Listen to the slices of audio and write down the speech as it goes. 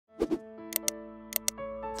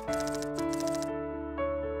এখন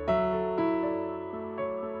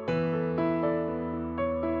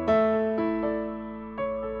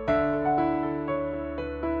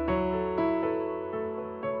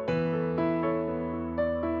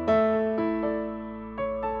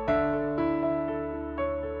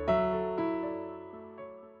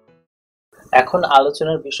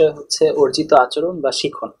আলোচনার বিষয় হচ্ছে অর্জিত আচরণ বা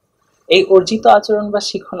শিখন। এই অর্জিত আচরণ বা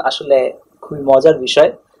শিখন আসলে খুবই মজার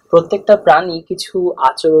বিষয়। প্রত্যেকটা প্রাণী কিছু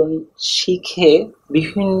আচরণ শিখে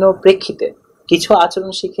বিভিন্ন প্রেক্ষিতে, কিছু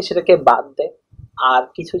আচরণ শিখে সেটাকে বাদ দেয়, আর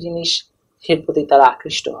কিছু জিনিস এর প্রতি তারা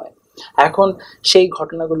আকৃষ্ট হয়। এখন সেই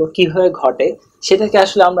ঘটনাগুলো কিভাবে ঘটে সেটাকে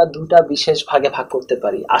আসলে আমরা দুটা বিশেষ ভাগে ভাগ করতে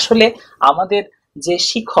পারি। আসলে আমাদের যে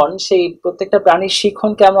শিখন, সেই প্রত্যেকটা প্রাণীর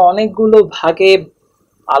শিখনকে আমরা অনেকগুলো ভাগে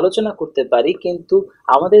আলোচনা করতে পারি, কিন্তু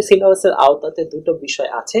আমাদের সিলেবাসের আওতাতে দুটো বিষয়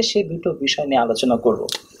আছে, সেই দুটো বিষয় নিয়ে আলোচনা করব।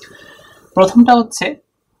 প্রথমটা হচ্ছে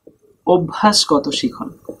অভ্যাসগত শিখন।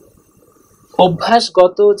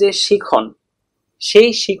 অভ্যাসগত যে শিখন, সেই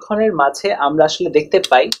শিখনের মাঝে আমরা আসলে দেখতে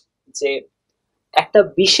পাই যে একটা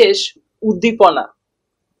বিশেষ উদ্দীপনা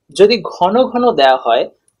যদি ঘন ঘন দেওয়া হয়,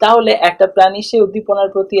 তাহলে একটা প্রাণী সেই উদ্দীপনার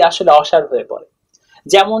প্রতি আসলে অসাড় হয়ে পড়ে।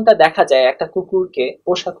 যেমনটা দেখা যায় একটা কুকুরকে,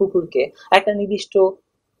 পোষা কুকুরকে একটা নির্দিষ্ট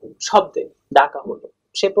শব্দে ডাকা হলো,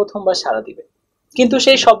 সে প্রথমবার সাড়া দিবে, কিন্তু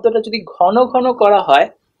সেই শব্দটা যদি ঘন ঘন করা হয়,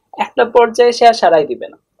 একটা পর্যায়ে সে আর সাড়াই দিবে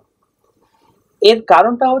না। এর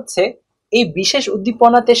কারণটা হচ্ছে এই বিশেষ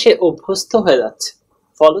উদ্দীপনাতে সে অভ্যস্ত হয়ে যাচ্ছে,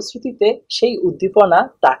 ফলশ্রুতিতে সেই উদ্দীপনা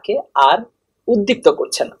তাকে আর উদ্দীপ্ত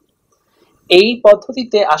করছে না। এই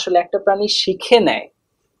পদ্ধতিতে আসলে একটা প্রাণী শিখে নেয়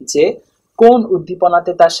যে কোন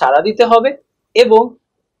উদ্দীপনাতে তার সাড়া দিতে হবে এবং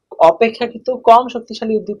অপেক্ষাকৃত কম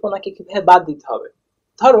শক্তিশালী উদ্দীপনাকে কিভাবে বাদ দিতে হবে।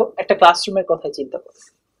 ধরো একটা ক্লাসরুমের কথা চিন্তা করো।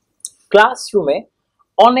 ক্লাসরুমে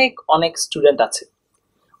অনেক অনেক স্টুডেন্ট আছে,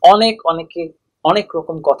 অনেকে অনেক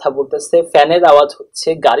রকম কথা বলতেছে, ফ্যানের আওয়াজ হচ্ছে,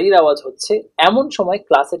 গাড়ির আওয়াজ হচ্ছে। এমন সময়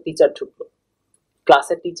ক্লাসের টিচার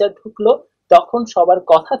ঢুকলো, তখন সবার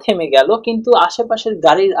কথা থেমে গেল, কিন্তু আশেপাশের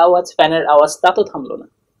গাড়ির আওয়াজ, ফ্যানের আওয়াজ তা তো থামলো না।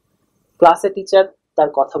 ক্লাসের টিচার তার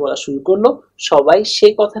কথা বলা শুরু করলো, সবাই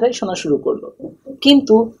সেই কথাটাই শোনা শুরু করলো,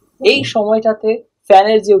 কিন্তু এই সময়টাতে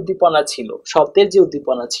ফ্যানের যে উদ্দীপনা ছিল, শব্দের যে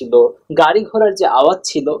উদ্দীপনা ছিল, গাড়ি ঘোড়ার যে আওয়াজ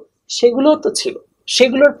ছিল, সেগুলো তো ছিল,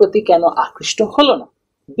 সেগুলোর প্রতি কেন আকৃষ্ট হলো না?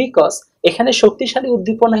 বিকজ এখানে শক্তিশালী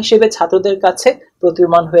উদ্দীপনা হিসেবে ছাত্রদের কাছে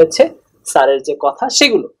প্রতীয়মান হয়েছে স্যারের যে কথা,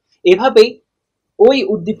 সেগুলো এভাবেই ওই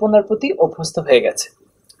উদ্দীপনার প্রতি অভ্যস্ত হয়ে গেছে।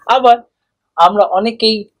 আবার আমরা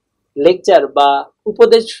অনেকেই লেকচার বা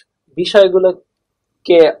উপদেশ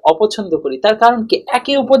বিষয়গুলোকে অপছন্দ করি। তার কারণ কি?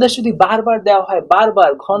 একই উপদেশ যদি বারবার দেওয়া হয়,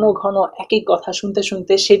 বারবার ঘন ঘন একই কথা শুনতে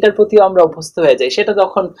শুনতে সেটার প্রতিও আমরা অভ্যস্ত হয়ে যাই। সেটা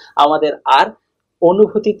তখন আমাদের আর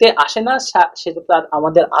অনুভূতিতে আসে না, সেটা তার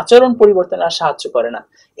আমাদের আচরণ পরিবর্তনে আর সাহায্য করে না।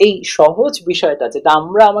 এই সহজ বিষয়টা যেটা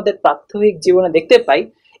আমরা আমাদের প্রাত্যহিক জীবনে দেখতে পাই,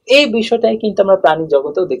 এই বিষয়টাই কিন্তু আমরা প্রাণী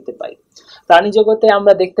জগতেও দেখতে পাই। প্রাণী জগতে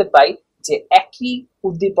আমরা দেখতে পাই যে একই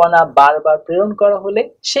উদ্দীপনা বারবার প্রেরণ করা হলে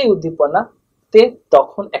সেই উদ্দীপনাতে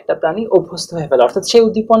তখন একটা প্রাণী অভ্যস্ত হয়ে ফেলে, অর্থাৎ সেই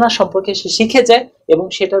উদ্দীপনা সম্পর্কে সে শিখে যায় এবং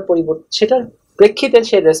সেটার প্রেক্ষিতে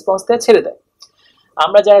সে রেসপন্স দেয়, ছেড়ে দেয়।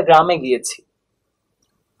 আমরা যারা গ্রামে গিয়েছি,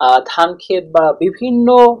 ধান ক্ষেত বা বিভিন্ন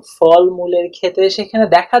ফল মূলের ক্ষেতে, সেখানে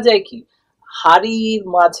দেখা যায় কি হাড়ির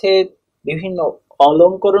মাঝে বিভিন্ন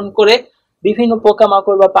অলঙ্করণ করে বিভিন্ন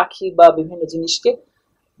পোকামাকড় বা পাখি বা বিভিন্ন জিনিসকে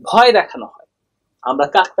ভয় দেখানো হয়। আমরা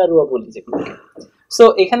কাকতাড়ুয়া বলি যেগুলোকে। সো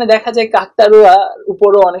এখানে দেখা যায় কাকতাড়ুয়ার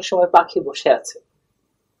উপরও অনেক সময় পাখি বসে আছে।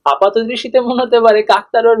 আপাত দৃষ্টিতে মনে হতে পারে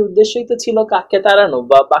কাকতাড়ুয়ার উদ্দেশ্যই তো ছিল কাককে তাড়ানো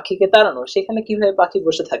বা পাখিকে তাড়ানো, সেখানে কিভাবে পাখি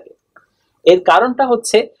বসে থাকে? এর কারণটা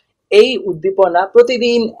হচ্ছে এই উদ্দীপনা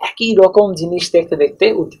প্রতিদিন একই রকম জিনিস দেখতে দেখতে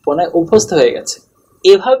উদ্দীপনায় অভ্যস্ত হয়ে গেছে।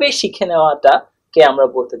 এভাবে শিখে নেওয়াটাকে আমরা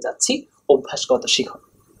বলতে যাচ্ছি অভ্যাসগত শিখন।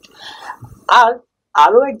 আর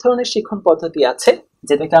আরো এক ধরনের শিখন পদ্ধতি আছে,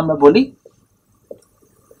 যেটাকে আমরা বলি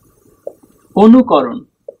অনুকরণ।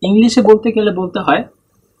 ইংলিশে বলতে গেলে বলতে হয়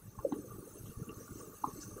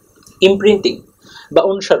ইমপ্রিন্টিং বা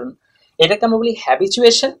অনুসরণ। এটাকে আমরা বলি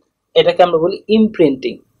হ্যাবিচুয়েশন, এটাকে আমরা বলি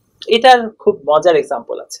ইমপ্রিন্টিং। এটার খুব মজার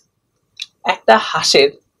এক্সাম্পল আছে। একটা হাঁসের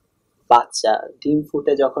বাচ্চা ডিম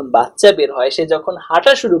ফুটে যখন বাচ্চা বের হয়, সে যখন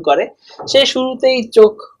হাঁটা শুরু করে, সে শুরুতেই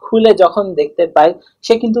চোখ খুলে যখন দেখতে পায়,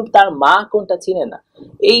 সে কিন্তু তার মা কোনটা চিনে না।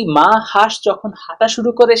 এই মা হাঁস যখন হাঁটা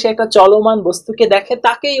শুরু করে, সে একটা চলমান বস্তুকে দেখে,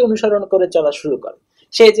 তাকেই অনুসরণ করে চলা শুরু করে।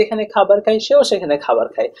 সে যেখানে খাবার খায়, সেও সেখানে খাবার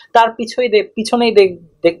খায়। তার পিছনেই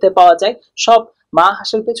দেখতে পাওয়া যায় সব মা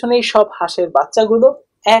হাঁসের পেছনেই সব হাঁসের বাচ্চাগুলো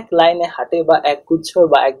এক লাইনে হাঁটে বা এক গুচ্ছ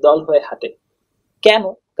বা এক দল হয়ে হাঁটে। কেন?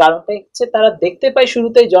 কারণটা হচ্ছে তারা দেখতে পায়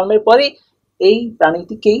শুরুতেই, জন্মের পরেই এই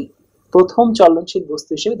প্রাণীটিকেই প্রথম চলনশীল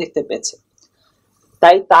বস্তু হিসেবে দেখতে পেয়েছে।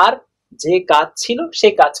 তাই তার যে কাজ ছিল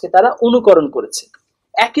সেই কাজকে তারা অনুকরণ করেছে।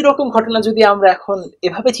 একই রকম ঘটনা যদি আমরা এখন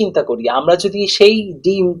এভাবে চিন্তা করি, আমরা যদি সেই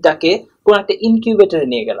ডিমটাকে কোন একটা ইনকিউবেটরে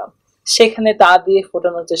নিয়ে গেলাম, সেখানে তা দিয়ে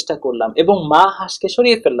ফোটানোর চেষ্টা করলাম এবং মা হাঁসকে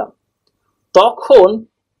সরিয়ে ফেললাম, তখন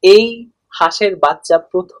এই হাঁসের বাচ্চা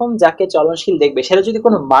প্রথম যাকে চলনশীল দেখবে, সেটা যদি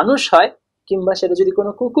কোনো মানুষ হয় কিংবা সেটা যদি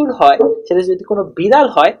কোনো কুকুর হয়, সেটা যদি কোনো বিড়াল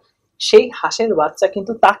হয়, সেই হাঁসের বাচ্চা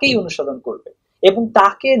কিন্তু তাকেই অনুসরণ করবে এবং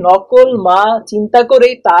তাকে নকল মা চিন্তা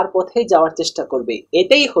করেই তার পথে যাওয়ার চেষ্টা করবে।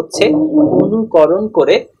 এটাই হচ্ছে অনুকরণ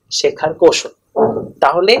করে শেখার কৌশল।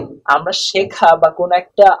 তাহলে আমরা শেখা বা কোন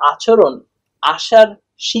একটা আচরণ আসার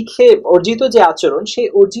শিখে অর্জিত যে আচরণ, সেই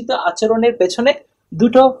অর্জিত আচরণের পেছনে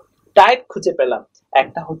দুটো টাইপ খুঁজে পেলাম,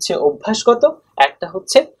 একটা হচ্ছে অভ্যাসগত, একটা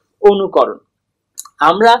হচ্ছে অনুকরণ।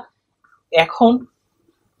 আমরা এখন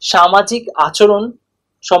সামাজিক আচরণ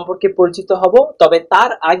সম্পর্কে পরিচিত হব, তবে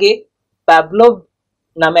তার আগে প্যাভলভ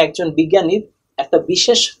নামে একজন বিজ্ঞানীর একটা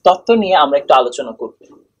বিশেষ তত্ত্ব নিয়ে আমরা একটু আলোচনা করব।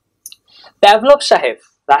 প্যাভলভ সাহেব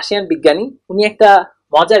রাশিয়ান বিজ্ঞানী, উনি একটা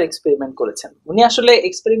মজার এক্সপেরিমেন্ট করেছেন। উনি আসলে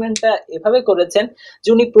এক্সপেরিমেন্টটা এভাবে করেছেন যে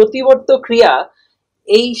উনি প্রতিবর্ত ক্রিয়া,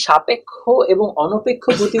 এই সাপেক্ষ এবং অনপেক্ষ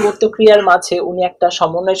প্রতিবর্ত ক্রিয়ার মাঝে উনি একটা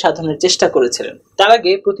সমন্বয় সাধনের চেষ্টা করেছিলেন। তার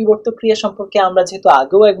আগে প্রতিবর্ত ক্রিয়া সম্পর্কে আমরা যেহেতু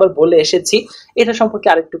আগেও একবার বলে এসেছি, এটা সম্পর্কে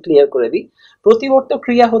আরেকটু ক্লিয়ার করে দিই। প্রতিবর্ত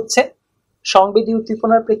ক্রিয়া হচ্ছে সংবেদী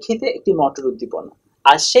উদ্দীপনার প্রেক্ষিতে একটি মোটর উদ্দীপনা,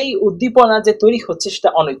 আর সেই উদ্দীপনা যে তৈরি হচ্ছে সেটা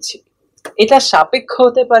অনৈচ্ছিক। এটা সাপেক্ষ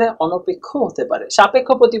হতে পারে, অনপেক্ষ হতে পারে। সাপেক্ষ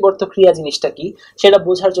প্রতিবর্ত ক্রিয়া জিনিসটা কি সেটা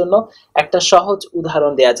বোঝার জন্য একটা সহজ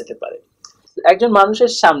উদাহরণ দেয়া যেতে পারে। একজন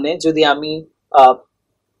মানুষের সামনে যদি আমি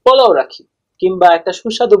পোলাও রাখি কিংবা একটা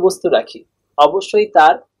সুস্বাদু বস্তু রাখি, অবশ্যই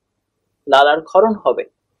তার লালার ক্ষরণ হবে।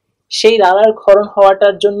 সেই লালার ক্ষরণ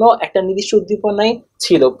হওয়াটার জন্য একটা নির্দিষ্ট উদ্দীপনাই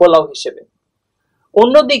ছিল পোলাও হিসেবে।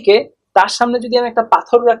 অন্যদিকে তার সামনে যদি আমি একটা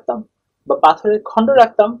পাথর রাখতাম বা পাথরের খণ্ড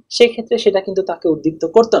রাখতাম, সেক্ষেত্রে সেটা কিন্তু তাকে উদ্দীপ্ত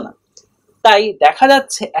করতো না। তাই দেখা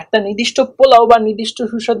যাচ্ছে একটা নির্দিষ্ট পোলাও বা নির্দিষ্ট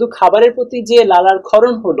সুস্বাদু খাবারের প্রতি যে লালার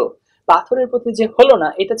ক্ষরণ হলো, পাথরের প্রতি যে হলো না,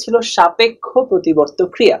 এটা ছিল সাপেক্ষ প্রতিবর্ত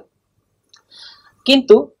ক্রিয়া।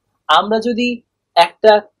 কিন্তু আমরা যদি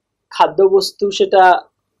একটা খাদ্যবস্তু, সেটা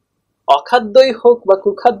অখাদ্যই হোক বা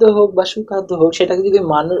কুখাদ্য হোক বা সুখাদ্য হোক, সেটাকে যদি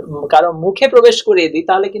কারো মুখে প্রবেশ করিয়ে দিই,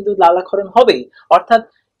 তাহলে কিন্তু লালাক্ষরণ হবেই। অর্থাৎ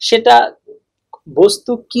সেটা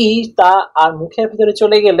বস্তু কি তা আর মুখের ভিতরে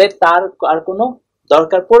চলে গেলে তার আর কোনো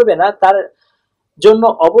দরকার পড়বে না, তার জন্য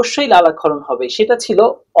অবশ্যই লালাক্ষরণ হবে। সেটা ছিল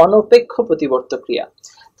অনপেক্ষ প্রতিবর্ত ক্রিয়া।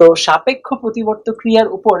 তো সাপেক্ষ প্রতিবর্ত ক্রিয়ার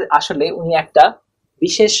উপর আসলে উনি একটা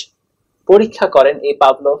বিশেষ পরীক্ষা করেন এই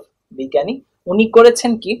পাভলভ বিজ্ঞানী। উনি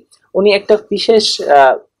করেছেন কি, উনি একটা বিশেষ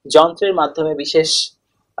যন্ত্রের মাধ্যমে, বিশেষ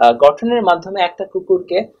গঠনের মাধ্যমে একটা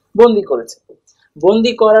কুকুরকে বন্দি করেছেন।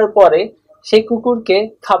 বন্দি করার পরে সেই কুকুরকে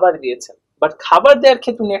খাবার দিয়েছেন। বাট খাবার দেওয়ার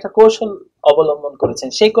ক্ষেত্রে উনি একটা কৌশল অবলম্বন করেছেন।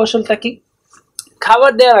 সেই কৌশলটা কি,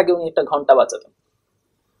 খাবার দেওয়ার আগে উনি একটা ঘন্টা বাজাতেন,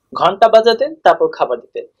 ঘন্টা বাজাতেন, তারপর খাবার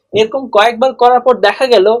দিতেন। এরকম কয়েকবার করার পর দেখা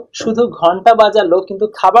গেল শুধু ঘন্টা বাজালো কিন্তু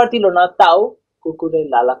খাবার দিল না, তাও কুকুরের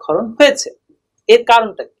লালাক্ষরণ হয়েছে। এর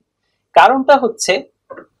কারণটা কি? কারণটা হচ্ছে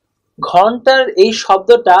ঘন্টার এই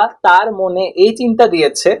শব্দটা তার মনে এই চিন্তা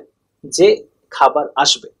দিয়েছে যে খাবার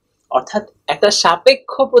আসবে। অর্থাৎ একটা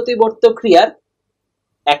সাপেক্ষ প্রতিবর্ত ক্রিয়ার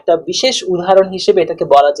একটা বিশেষ উদাহরণ হিসেবে এটাকে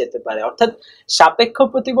বলা যেতে পারে। অর্থাৎ সাপেক্ষ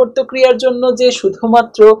প্রতিবর্ত ক্রিয়ার জন্য যে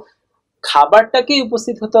শুধুমাত্র খাবারটাকেই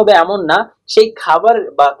উপস্থিত হতে হবে এমন না, সেই খাবার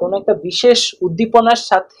বা কোনো একটা বিশেষ উদ্দীপনার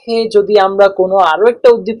সাথে যদি আমরা কোনো আরো একটা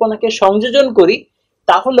উদ্দীপনাকে সংযোজন করি,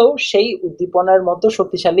 তাহলেও সেই উদ্দীপনার মতো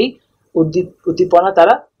শক্তিশালী উদ্দীপনা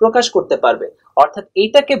তারা প্রকাশ করতে পারবে। অর্থাৎ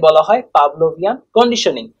এইটাকে বলা হয় পাভলোভিয়ান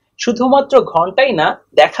কন্ডিশনিং। শুধুমাত্র ঘন্টাই না,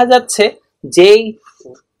 দেখা যাচ্ছে যেই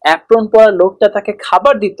অ্যাপ্রন পরা লোকটা তাকে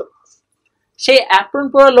খাবার দিত, সেই অ্যাপ্রন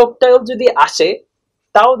পরা লোকটাও যদি আসে,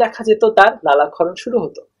 তাও দেখা যেত তার লালাক্ষরণ শুরু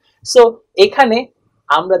হতো। সো এখানে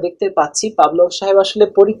আমরা দেখতে পাচ্ছি পাভলভ সাহেব আসলে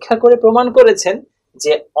পরীক্ষা করে প্রমাণ করেছেন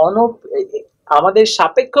যে আমাদের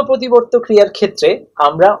সাপেক্ষ প্রতিবর্ত ক্রিয়ার ক্ষেত্রে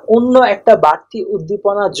আমরা অন্য একটা বাড়তি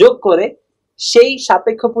উদ্দীপনা যোগ করে সেই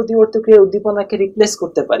সাপেক্ষ প্রতিবর্ত ক্রিয়ার উদ্দীপনাকে রিপ্লেস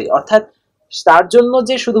করতে পারি। অর্থাৎ তার জন্য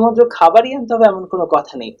যে শুধুমাত্র খাবারই আনতে হবে এমন কোনো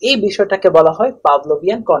কথা নেই। এই বিষয়টাকে বলা হয়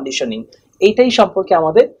পাভলোভিয়ান কন্ডিশনিং। এইটাই সম্পর্কে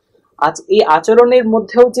আমাদের আজ এই আচরণের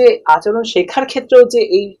মধ্যেও যে আচরণ শেখার ক্ষেত্রেও যে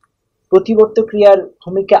এই প্রতিবর্ত ক্রিয়ার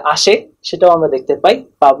ভূমিকা আসে, সেটাও আমরা দেখতে পাই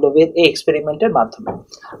পাভলোভের এই এক্সপেরিমেন্টের মাধ্যমে।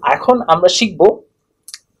 এখন আমরা শিখব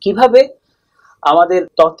কিভাবে আমাদের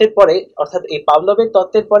তত্ত্বের পরে, অর্থাৎ এই পাভলোভের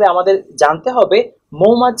তত্ত্বের পরে আমাদের জানতে হবে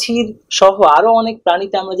মৌমাছির সহ আরো অনেক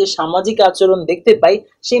প্রাণীতে আমরা যে সামাজিক আচরণ দেখতে পাই,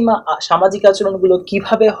 সেই সামাজিক আচরণগুলো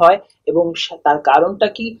কিভাবে হয় এবং তার কারণটা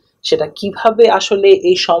কি, সেটা কিভাবে আসলে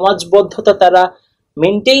এই সমাজবদ্ধতা তারা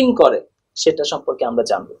মেনটেইন করে, সেটা সম্পর্কে আমরা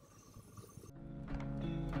জানবো।